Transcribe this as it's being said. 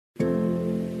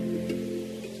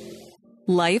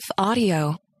Life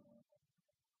Audio.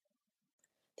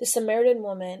 The Samaritan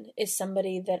woman is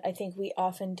somebody that I think we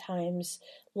oftentimes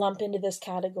lump into this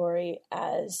category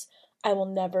as, I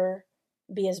will never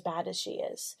be as bad as she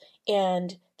is.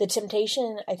 And the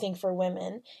temptation, I think, for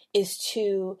women is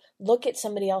to look at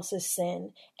somebody else's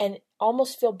sin and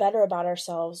almost feel better about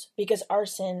ourselves because our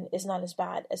sin is not as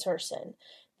bad as her sin.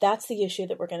 That's the issue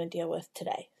that we're going to deal with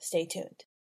today. Stay tuned.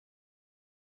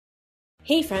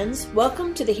 Hey friends,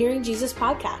 welcome to the Hearing Jesus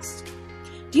podcast.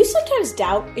 Do you sometimes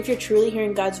doubt if you're truly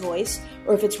hearing God's voice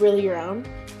or if it's really your own?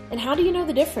 And how do you know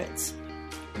the difference?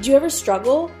 Do you ever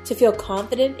struggle to feel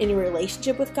confident in your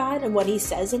relationship with God and what He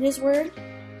says in His Word?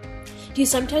 Do you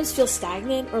sometimes feel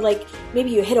stagnant or like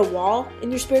maybe you hit a wall in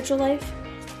your spiritual life?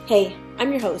 Hey,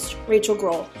 I'm your host, Rachel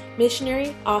Grohl,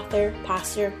 missionary, author,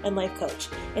 pastor, and life coach,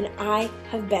 and I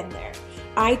have been there.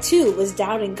 I too was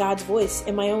doubting God's voice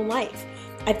in my own life.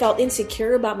 I felt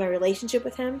insecure about my relationship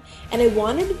with Him, and I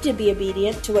wanted to be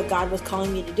obedient to what God was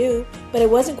calling me to do, but I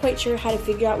wasn't quite sure how to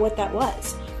figure out what that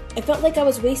was. I felt like I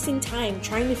was wasting time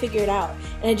trying to figure it out,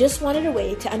 and I just wanted a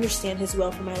way to understand His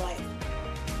will for my life.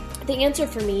 The answer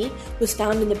for me was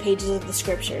found in the pages of the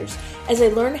Scriptures, as I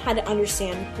learned how to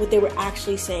understand what they were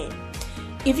actually saying.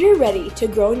 If you're ready to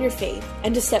grow in your faith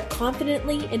and to step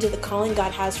confidently into the calling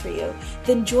God has for you,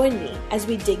 then join me as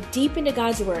we dig deep into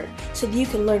God's Word so that you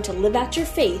can learn to live out your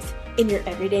faith in your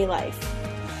everyday life.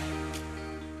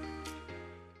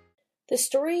 The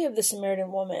story of the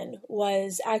Samaritan woman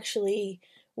was actually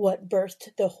what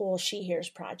birthed the whole She Hears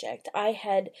project. I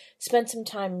had spent some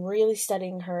time really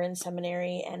studying her in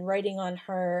seminary and writing on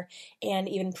her and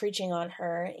even preaching on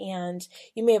her. And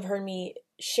you may have heard me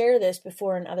share this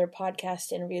before in other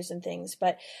podcast interviews and things,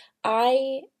 but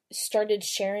I started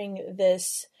sharing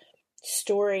this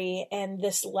story and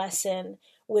this lesson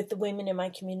with the women in my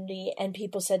community, and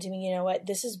people said to me, you know what,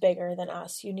 this is bigger than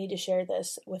us. You need to share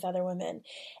this with other women.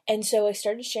 And so I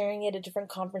started sharing it at different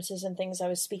conferences and things I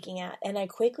was speaking at, and I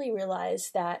quickly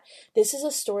realized that this is a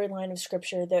storyline of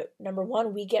Scripture that, number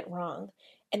one, we get wrong,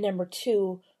 and number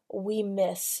two, we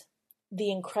miss the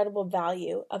incredible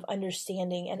value of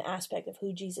understanding an aspect of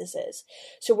who Jesus is.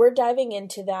 So we're diving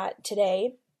into that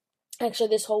today. Actually,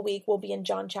 this whole week we'll be in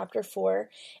John chapter 4,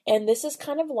 and this is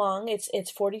kind of long.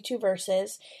 It's 42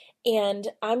 verses, and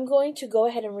I'm going to go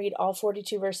ahead and read all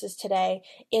 42 verses today.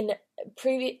 In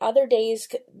other days,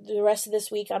 the rest of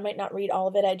this week, I might not read all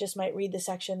of it. I just might read the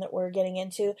section that we're getting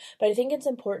into, but I think it's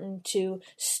important to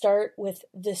start with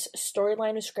this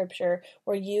storyline of Scripture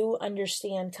where you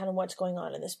understand kind of what's going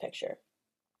on in this picture.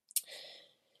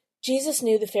 Jesus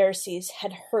knew the Pharisees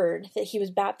had heard that He was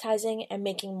baptizing and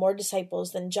making more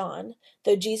disciples than John,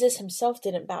 though Jesus Himself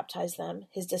didn't baptize them,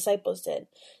 His disciples did.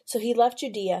 So He left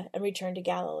Judea and returned to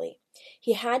Galilee.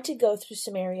 He had to go through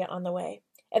Samaria on the way.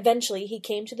 Eventually, He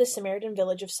came to the Samaritan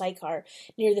village of Sychar,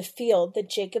 near the field that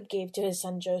Jacob gave to his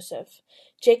son Joseph.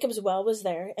 Jacob's well was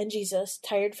there, and Jesus,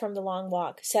 tired from the long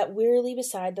walk, sat wearily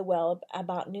beside the well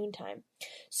about noontime.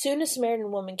 Soon a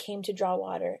Samaritan woman came to draw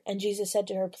water, and Jesus said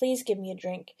to her, "Please give me a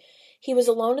drink." He was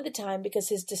alone at the time because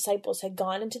His disciples had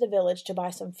gone into the village to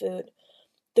buy some food.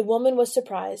 The woman was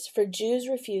surprised, for Jews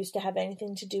refused to have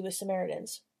anything to do with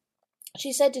Samaritans.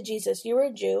 She said to Jesus, "You are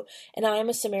a Jew, and I am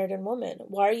a Samaritan woman.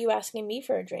 Why are you asking me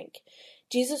for a drink?"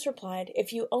 Jesus replied,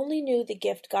 "If you only knew the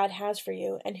gift God has for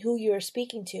you and who you are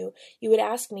speaking to, you would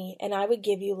ask me, and I would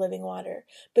give you living water.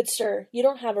 But, sir, you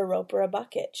don't have a rope or a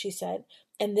bucket," she said,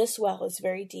 "and this well is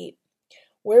very deep.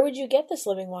 Where would you get this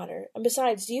living water? And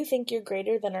besides, do you think you're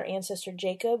greater than our ancestor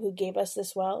Jacob, who gave us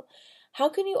this well? How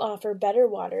can you offer better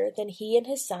water than he and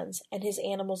his sons and his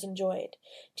animals enjoyed?"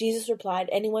 Jesus replied,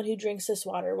 "Anyone who drinks this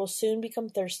water will soon become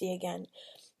thirsty again.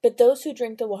 But those who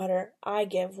drink the water I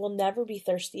give will never be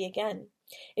thirsty again.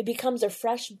 It becomes a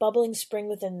fresh, bubbling spring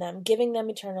within them, giving them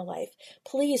eternal life.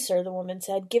 Please, sir," the woman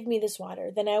said, "give me this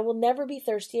water. Then I will never be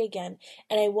thirsty again,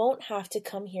 and I won't have to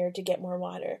come here to get more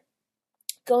water."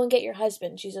 "Go and get your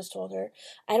husband," Jesus told her.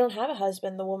 "I don't have a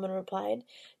husband," the woman replied.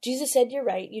 Jesus said, "You're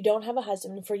right, you don't have a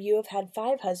husband, for you have had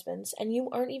 5 husbands, and you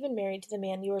aren't even married to the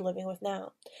man you are living with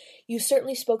now." "You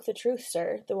certainly spoke the truth,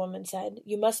 sir," the woman said.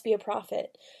 "You must be a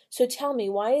prophet. So tell me,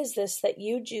 why is this that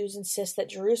you Jews insist that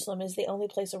Jerusalem is the only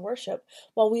place of worship,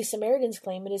 while we Samaritans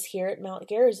claim it is here at Mount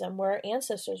Gerizim where our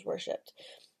ancestors worshipped?"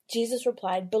 Jesus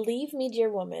replied, "Believe me, dear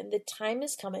woman, the time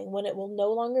is coming when it will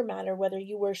no longer matter whether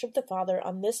you worship the Father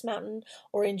on this mountain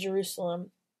or in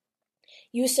Jerusalem.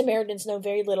 You Samaritans know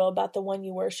very little about the one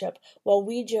you worship, while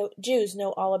we Jews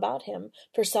know all about him,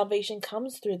 for salvation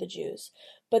comes through the Jews.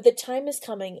 But the time is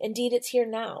coming, indeed it's here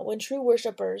now, when true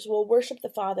worshippers will worship the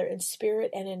Father in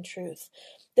spirit and in truth.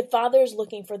 The Father is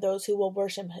looking for those who will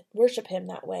worship him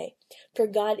that way. For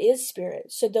God is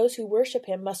spirit, so those who worship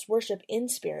him must worship in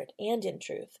spirit and in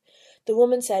truth. The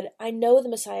woman said, I know the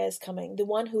Messiah is coming, the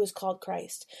one who is called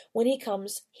Christ. When he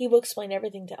comes, he will explain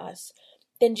everything to us.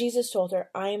 Then Jesus told her,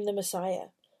 I am the Messiah.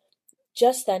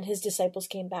 Just then his disciples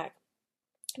came back.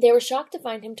 They were shocked to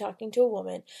find him talking to a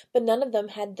woman, but none of them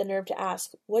had the nerve to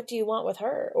ask, What do you want with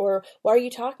her? Or why are you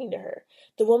talking to her?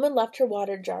 The woman left her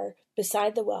water jar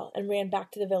beside the well and ran back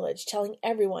to the village, telling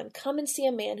everyone, Come and see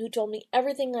a man who told me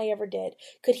everything I ever did.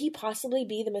 Could he possibly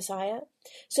be the Messiah?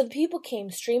 So the people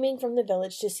came streaming from the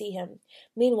village to see him.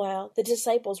 Meanwhile, the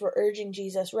disciples were urging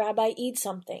Jesus, Rabbi, eat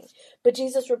something. But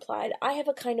Jesus replied, I have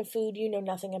a kind of food you know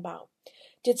nothing about.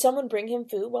 Did someone bring him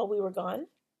food while we were gone?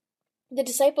 The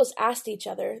disciples asked each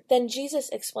other. Then Jesus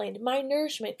explained, My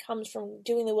nourishment comes from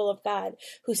doing the will of God,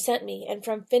 who sent me, and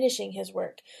from finishing his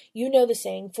work. You know the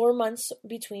saying, 4 months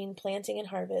between planting and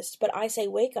harvest. But I say,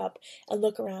 wake up and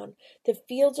look around. The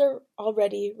fields are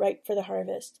already ripe for the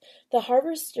harvest. The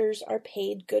harvesters are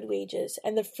paid good wages,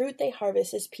 and the fruit they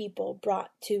harvest is people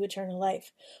brought to eternal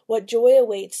life. What joy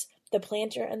awaits the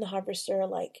planter and the harvester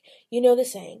alike. You know the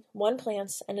saying, one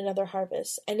plants and another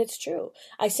harvests. And it's true.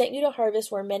 I sent you to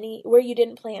harvest where you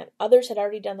didn't plant. Others had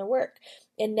already done the work.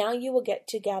 And now you will get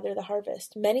to gather the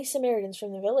harvest. Many Samaritans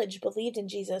from the village believed in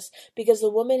Jesus because the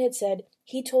woman had said,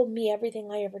 He told me everything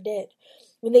I ever did.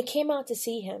 When they came out to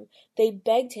see him, they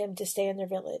begged him to stay in their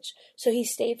village. So he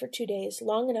stayed for 2 days,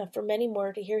 long enough for many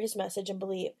more to hear his message and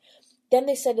believe. Then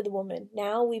they said to the woman,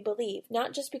 Now we believe,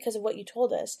 not just because of what you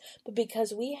told us, but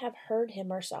because we have heard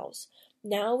him ourselves.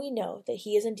 Now we know that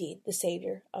he is indeed the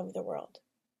Savior of the world.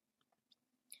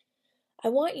 I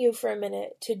want you for a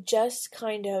minute to just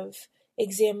kind of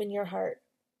examine your heart.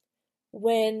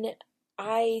 When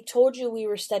I told you we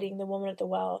were studying the woman at the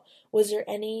well, was there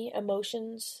any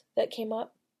emotions that came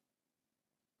up?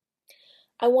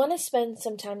 I want to spend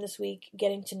some time this week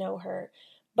getting to know her.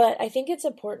 But I think it's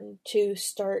important to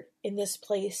start in this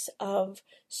place of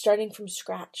starting from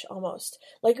scratch almost,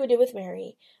 like we did with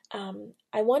Mary.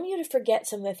 I want you to forget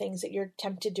some of the things that you're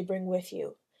tempted to bring with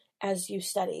you as you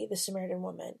study the Samaritan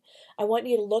woman. I want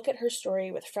you to look at her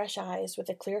story with fresh eyes, with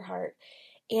a clear heart.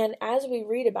 And as we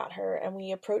read about her and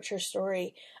we approach her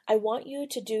story, I want you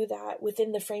to do that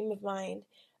within the frame of mind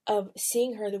of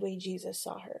seeing her the way Jesus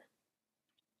saw her.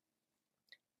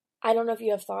 I don't know if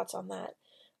you have thoughts on that,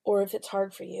 or if it's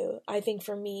hard for you. I think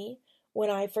for me,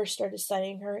 when I first started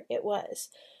studying her, it was.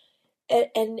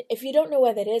 And if you don't know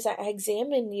what that is,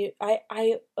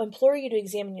 I implore you to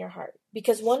examine your heart.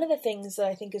 Because one of the things that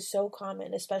I think is so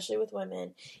common, especially with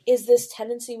women, is this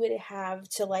tendency we have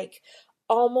to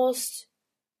almost,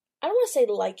 I don't want to say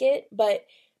like it, but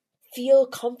feel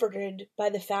comforted by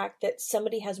the fact that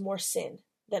somebody has more sin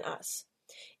than us.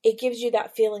 It gives you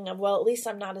that feeling of, well, at least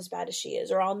I'm not as bad as she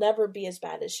is, or I'll never be as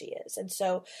bad as she is. And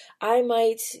so I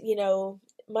might,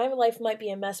 my life might be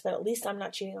a mess, but at least I'm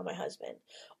not cheating on my husband.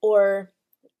 Or,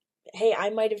 hey, I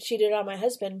might have cheated on my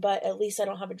husband, but at least I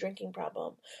don't have a drinking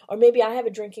problem. Or maybe I have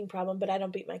a drinking problem, but I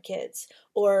don't beat my kids.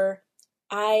 Or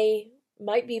I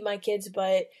might beat my kids,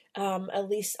 but at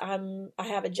least I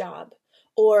have a job.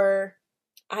 Or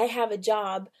I have a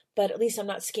job, but at least I'm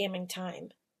not scamming time.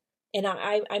 And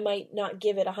I might not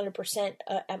give it 100%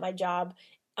 at my job,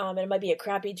 and it might be a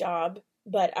crappy job,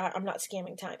 but I'm not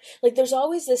scamming time. There's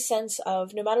always this sense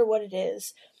of, no matter what it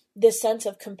is, this sense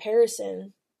of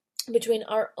comparison between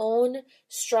our own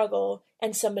struggle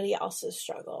and somebody else's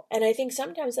struggle. And I think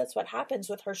sometimes that's what happens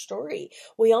with her story.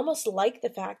 We almost like the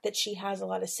fact that she has a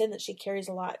lot of sin, that she carries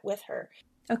a lot with her.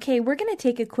 Okay, we're going to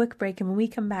take a quick break, and when we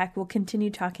come back, we'll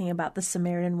continue talking about the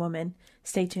Samaritan woman.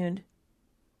 Stay tuned.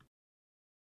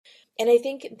 And I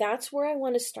think that's where I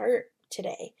want to start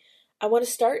today. I want to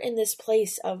start in this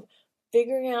place of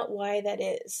figuring out why that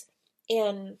is.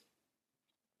 And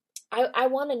I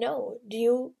want to know, do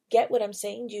you get what I'm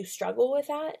saying? Do you struggle with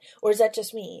that? Or is that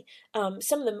just me?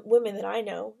 Some of the women that I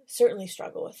know certainly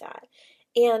struggle with that.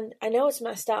 And I know it's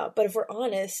messed up, but if we're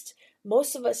honest,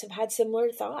 most of us have had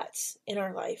similar thoughts in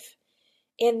our life.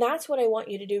 And that's what I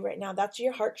want you to do right now. That's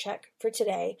your heart check for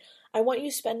today. I want you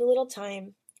to spend a little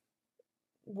time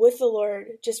with the Lord,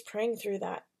 just praying through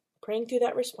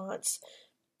that response,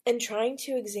 and trying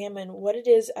to examine what it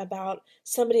is about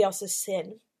somebody else's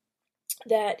sin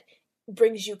that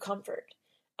brings you comfort.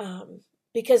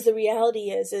 Because the reality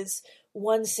is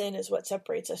one sin is what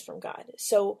separates us from God.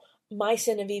 So my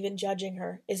sin of even judging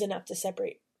her is enough to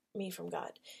separate me from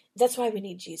God. That's why we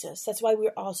need Jesus. That's why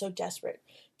we're all so desperate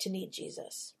to need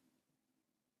Jesus.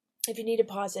 If you need to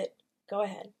pause it, go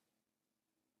ahead.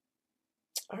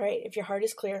 All right, if your heart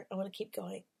is clear, I want to keep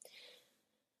going.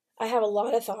 I have a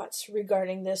lot of thoughts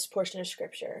regarding this portion of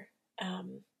Scripture,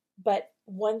 but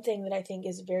one thing that I think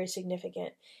is very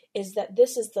significant is that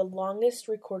this is the longest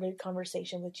recorded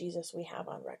conversation with Jesus we have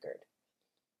on record.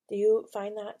 Do you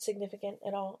find that significant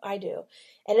at all? I do.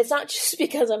 And it's not just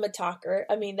because I'm a talker.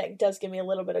 I mean, that does give me a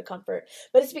little bit of comfort,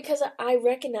 but it's because I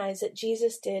recognize that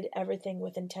Jesus did everything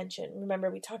with intention. Remember,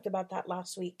 we talked about that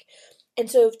last week. And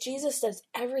so if Jesus does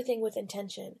everything with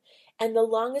intention, and the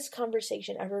longest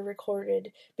conversation ever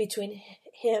recorded between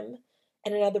him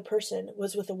and another person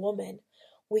was with a woman,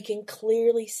 we can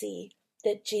clearly see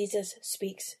that Jesus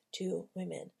speaks to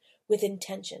women with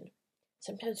intention,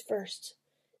 sometimes first,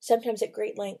 sometimes at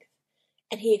great length,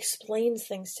 and he explains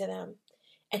things to them,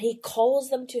 and he calls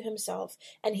them to himself,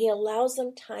 and he allows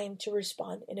them time to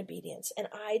respond in obedience. And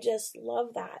I just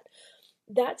love that.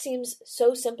 That seems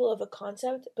so simple of a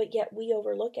concept, but yet we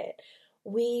overlook it.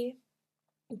 We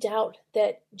doubt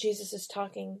that Jesus is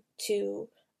talking to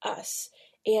us,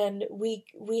 and we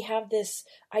have this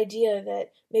idea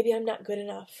that maybe I'm not good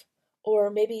enough,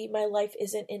 or maybe my life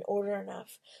isn't in order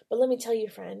enough. But let me tell you,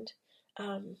 friend,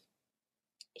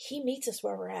 he meets us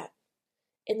where we're at,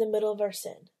 in the middle of our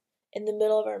sin, in the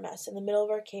middle of our mess, in the middle of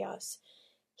our chaos.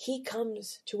 He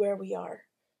comes to where we are,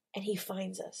 and he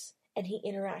finds us, and he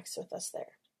interacts with us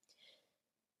there.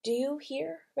 Do you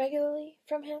hear regularly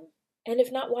from him? And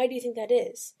if not, why do you think that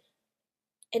is?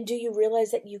 And do you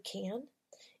realize that you can?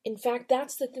 In fact,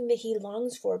 that's the thing that he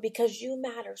longs for, because you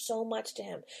matter so much to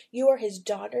him. You are his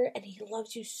daughter, and he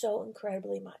loves you so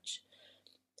incredibly much.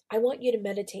 I want you to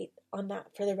meditate on that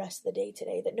for the rest of the day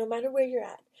today, that no matter where you're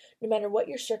at, no matter what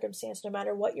your circumstance, no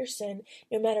matter what your sin,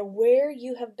 no matter where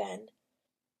you have been,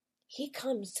 he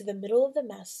comes to the middle of the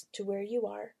mess, to where you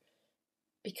are,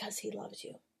 because he loves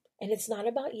you. And it's not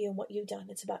about you and what you've done.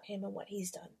 It's about him and what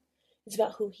he's done. It's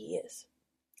about who he is.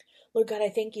 Lord God, I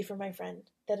thank you for my friend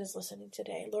that is listening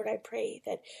today. Lord, I pray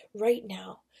that right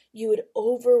now you would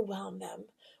overwhelm them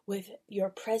with your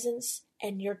presence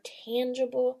and your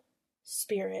tangible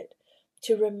Spirit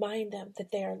to remind them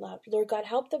that they are loved. Lord God,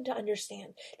 help them to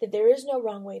understand that there is no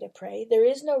wrong way to pray. There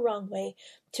is no wrong way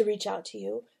to reach out to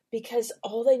you, because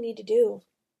all they need to do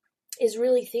is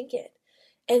really think it.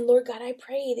 And Lord God, I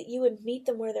pray that you would meet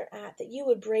them where they're at, that you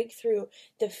would break through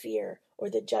the fear or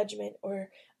the judgment or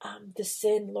the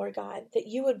sin, Lord God, that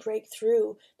you would break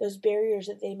through those barriers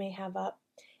that they may have up,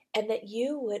 and that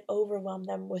you would overwhelm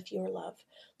them with your love.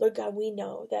 Lord God, we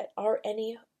know that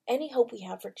any hope we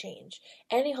have for change,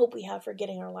 any hope we have for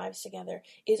getting our lives together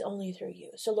is only through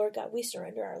you. So Lord God, we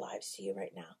surrender our lives to you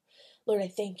right now. Lord, I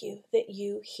thank you that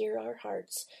you hear our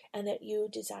hearts and that you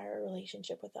desire a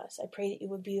relationship with us. I pray that you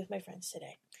would be with my friends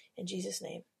today. In Jesus'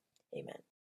 name, amen.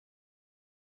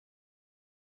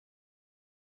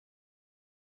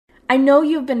 I know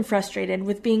you've been frustrated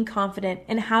with being confident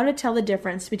in how to tell the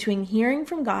difference between hearing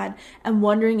from God and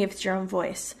wondering if it's your own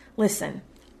voice. Listen,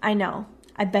 I know.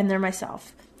 I've been there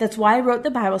myself. That's why I wrote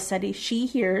the Bible study, She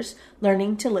Hears,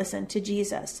 Learning to Listen to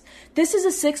Jesus. This is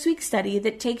a 6-week study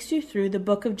that takes you through the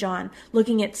book of John,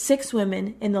 looking at 6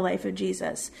 women in the life of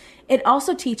Jesus. It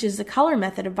also teaches the color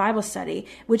method of Bible study,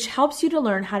 which helps you to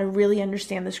learn how to really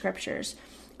understand the scriptures.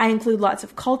 I include lots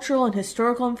of cultural and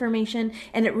historical information,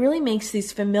 and it really makes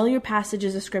these familiar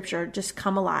passages of scripture just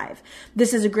come alive.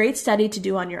 This is a great study to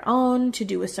do on your own, to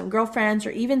do with some girlfriends, or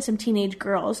even some teenage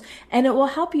girls, and it will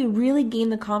help you really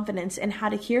gain the confidence in how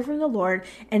to hear from the Lord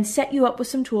and set you up with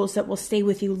some tools that will stay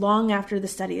with you long after the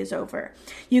study is over.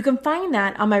 You can find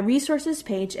that on my resources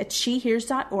page at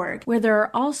shehears.org, where there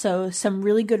are also some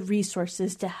really good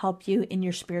resources to help you in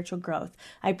your spiritual growth.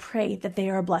 I pray that they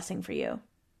are a blessing for you.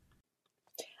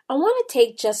 I want to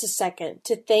take just a second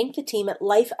to thank the team at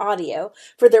Life Audio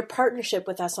for their partnership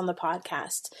with us on the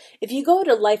podcast. If you go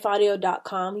to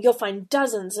lifeaudio.com, you'll find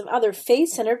dozens of other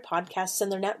faith-centered podcasts in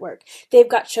their network. They've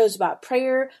got shows about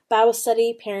prayer, Bible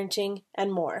study, parenting,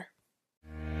 and more.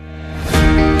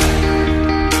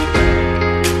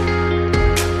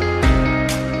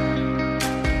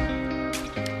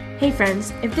 Hey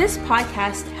friends, if this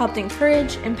podcast helped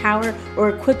encourage, empower, or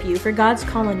equip you for God's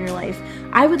call in your life,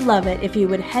 I would love it if you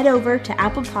would head over to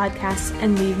Apple Podcasts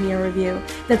and leave me a review.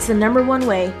 That's the #1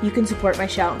 way you can support my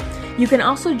show. You can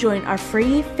also join our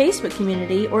free Facebook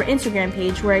community or Instagram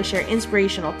page where I share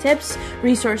inspirational tips,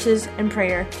 resources, and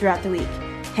prayer throughout the week.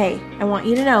 Hey, I want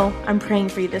you to know I'm praying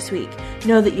for you this week.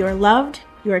 Know that you are loved,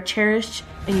 you are cherished,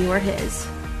 and you are His.